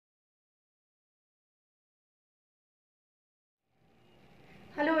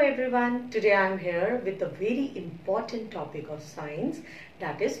everyone, today I am here with a very important topic of science,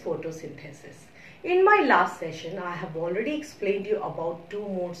 that is photosynthesis. In my last session I have already explained you about two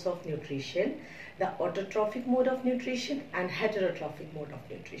modes of nutrition, the autotrophic mode of nutrition and heterotrophic mode of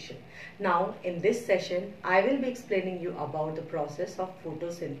nutrition. Now in this session I will be explaining you about the process of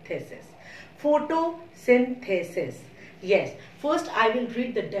photosynthesis. Photosynthesis. Yes, first I will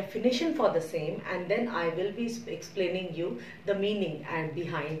read the definition for the same and then I will be explaining you the meaning and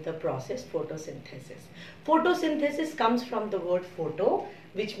behind the process photosynthesis. Photosynthesis comes from the word photo,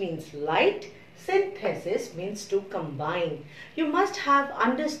 which means light. Synthesis means to combine. You must have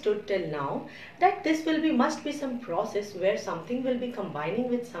understood till now that this must be some process where something will be combining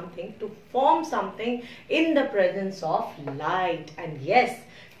with something to form something in the presence of light. And yes,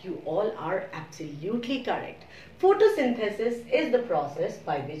 you all are absolutely correct. Photosynthesis is the process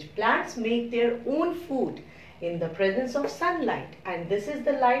by which plants make their own food in the presence of sunlight, and this is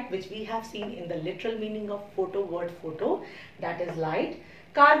the light which we have seen in the literal meaning of word photo, that is light.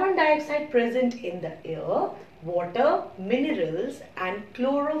 Carbon dioxide present in the air, water, minerals and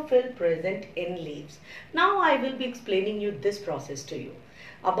chlorophyll present in leaves. Now I will be explaining you this process to you.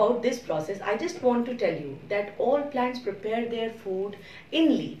 About this process, I just want to tell you that all plants prepare their food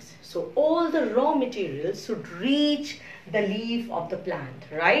in leaves. So all the raw materials should reach the leaf of the plant,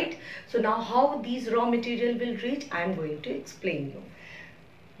 right? So now how these raw material will reach, I am going to explain you.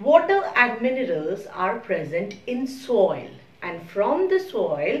 Water and minerals are present in soil, and from the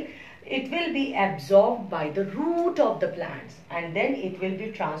soil it will be absorbed by the root of the plants and then it will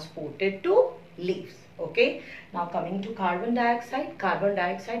be transported to leaves. Okay, now coming to carbon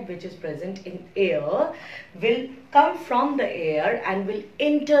dioxide which is present in air will come from the air and will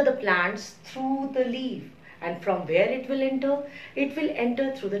enter the plants through the leaf. And from where it will enter? It will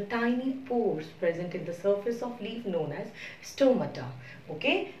enter through the tiny pores present in the surface of leaf known as stomata,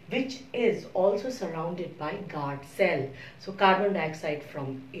 okay, which is also surrounded by guard cell. So carbon dioxide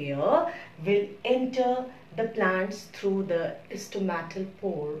from air will enter the plants through the stomatal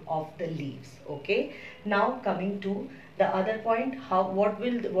pore of the leaves. Okay, now coming to the other point, what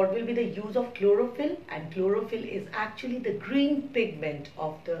will be the use of chlorophyll? And chlorophyll is actually the green pigment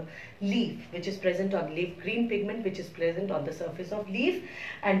of the leaf which is present on leaf, green pigment which is present on the surface of leaf,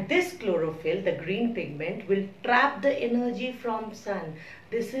 and this chlorophyll, the green pigment, will trap the energy from sun.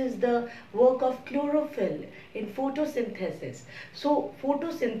 This is the work of chlorophyll in photosynthesis. So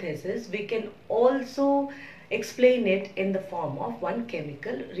photosynthesis, we can also explain it in the form of one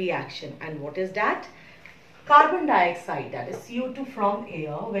chemical reaction. And what is that? Carbon dioxide, that is CO2 from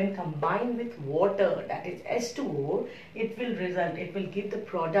air, when combined with water, that is H2O, it will give the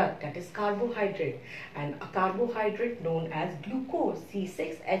product, that is carbohydrate, and a carbohydrate known as glucose,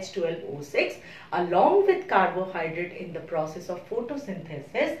 C6H12O6. Along with carbohydrate, in the process of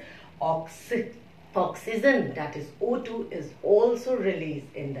photosynthesis, oxygen, that is O2, is also released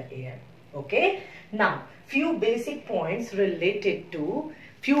in the air. Okay, now few basic points related to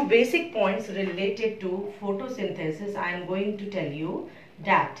photosynthesis. I am going to tell you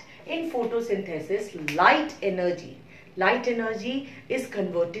that in photosynthesis, light energy is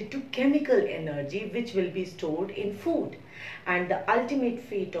converted to chemical energy which will be stored in food. And the ultimate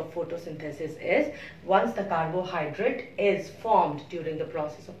fate of photosynthesis is, once the carbohydrate is formed during the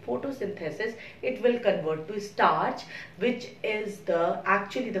process of photosynthesis, it will convert to starch, which is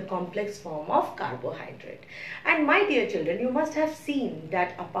actually the complex form of carbohydrate. And my dear children, you must have seen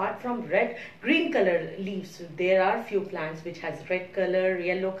that apart from green color leaves, there are few plants which has red color,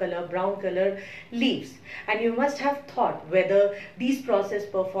 yellow color, brown color leaves. And you must have thought whether these processes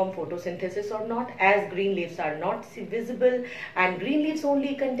perform photosynthesis or not, as green leaves are not visible and green leaves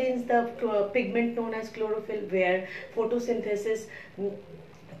only contains the pigment known as chlorophyll where photosynthesis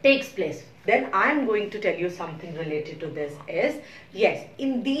takes place. Then I am going to tell you something related to this is, yes,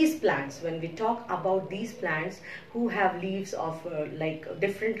 in these plants, when we talk about these plants who have leaves of like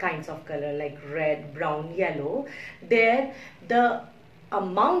different kinds of color like red, brown, yellow, there the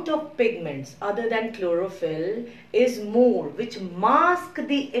amount of pigments other than chlorophyll is more, which mask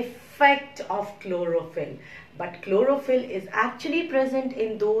the effect of chlorophyll. But chlorophyll is actually present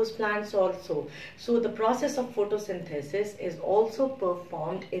in those plants also. So the process of photosynthesis is also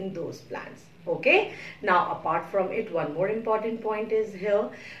performed in those plants. Okay. Now apart from it, one more important point is here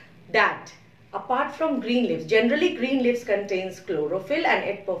that apart from green leaves, generally green leaves contains chlorophyll and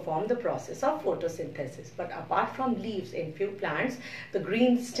it performs the process of photosynthesis. But apart from leaves, in few plants, the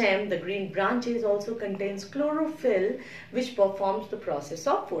green stem, the green branches also contains chlorophyll, which performs the process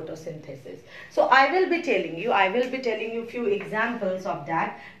of photosynthesis. So I will be telling you few examples of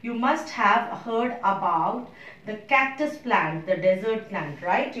that. You must have heard about the cactus plant, the desert plant,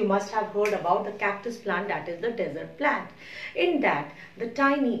 right? You must have heard about the cactus plant, that is the desert plant. In that, the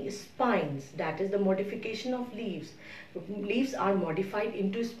tiny spines, that is the modification of leaves. Leaves are modified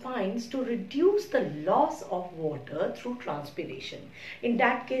into spines to reduce the loss of water through transpiration. In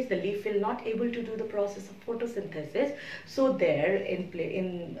that case, the leaf will not able to do the process of photosynthesis. So there,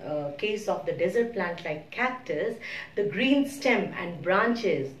 in case of the desert plant like cactus, the green stem and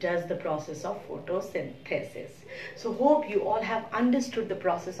branches does the process of photosynthesis. So hope you all have understood the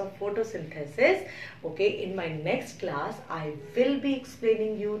process of photosynthesis. Okay, in my next class, I will be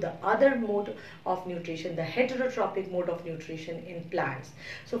explaining you the other mode of nutrition, the heterotrophic mode of nutrition in plants.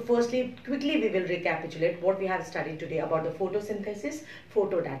 So firstly, quickly we will recapitulate what we have studied today about the photosynthesis.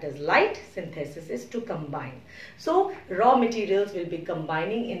 Photo, that is light, synthesis is to combine. So raw materials will be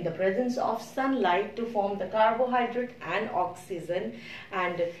combining in the presence of sunlight to form the carbohydrate and oxygen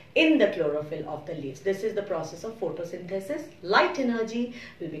and in the chlorophyll of the leaves. This is the process of photosynthesis. Light energy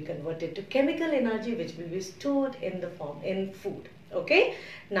will be converted to chemical energy, which will be stored in the form in food. Okay,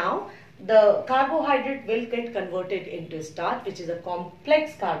 now the carbohydrate will get converted into starch, which is a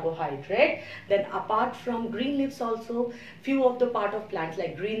complex carbohydrate. Then apart from green leaves also, few of the part of plants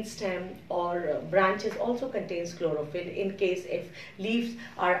like green stem or branches also contains chlorophyll in case if leaves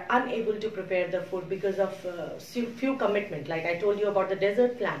are unable to prepare the food because of few commitment. Like I told you about the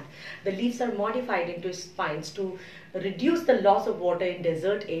desert plant, the leaves are modified into spines to reduce the loss of water in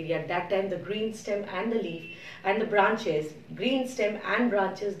desert area. At that time, the green stem and the leaf and the branches, green stem and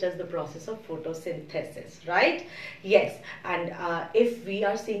branches does the process of photosynthesis, right? Yes, and if we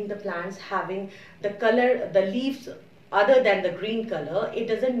are seeing the plants having the color, the leaves other than the green color, it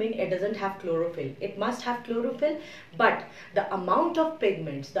doesn't mean it doesn't have chlorophyll. It must have chlorophyll, but the amount of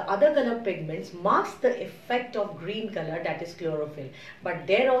pigments, the other color pigments, masks the effect of green color, that is chlorophyll. But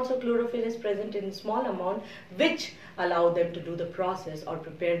there also chlorophyll is present in small amount, which allow them to do the process or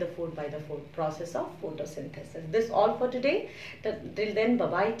prepare the food by the process of photosynthesis. This all for today. Till then,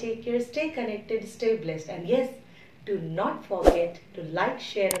 bye-bye, take care, stay connected, stay blessed, and yes, do not forget to like,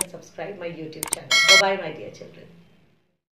 share and subscribe my YouTube channel. Bye-bye, my dear children.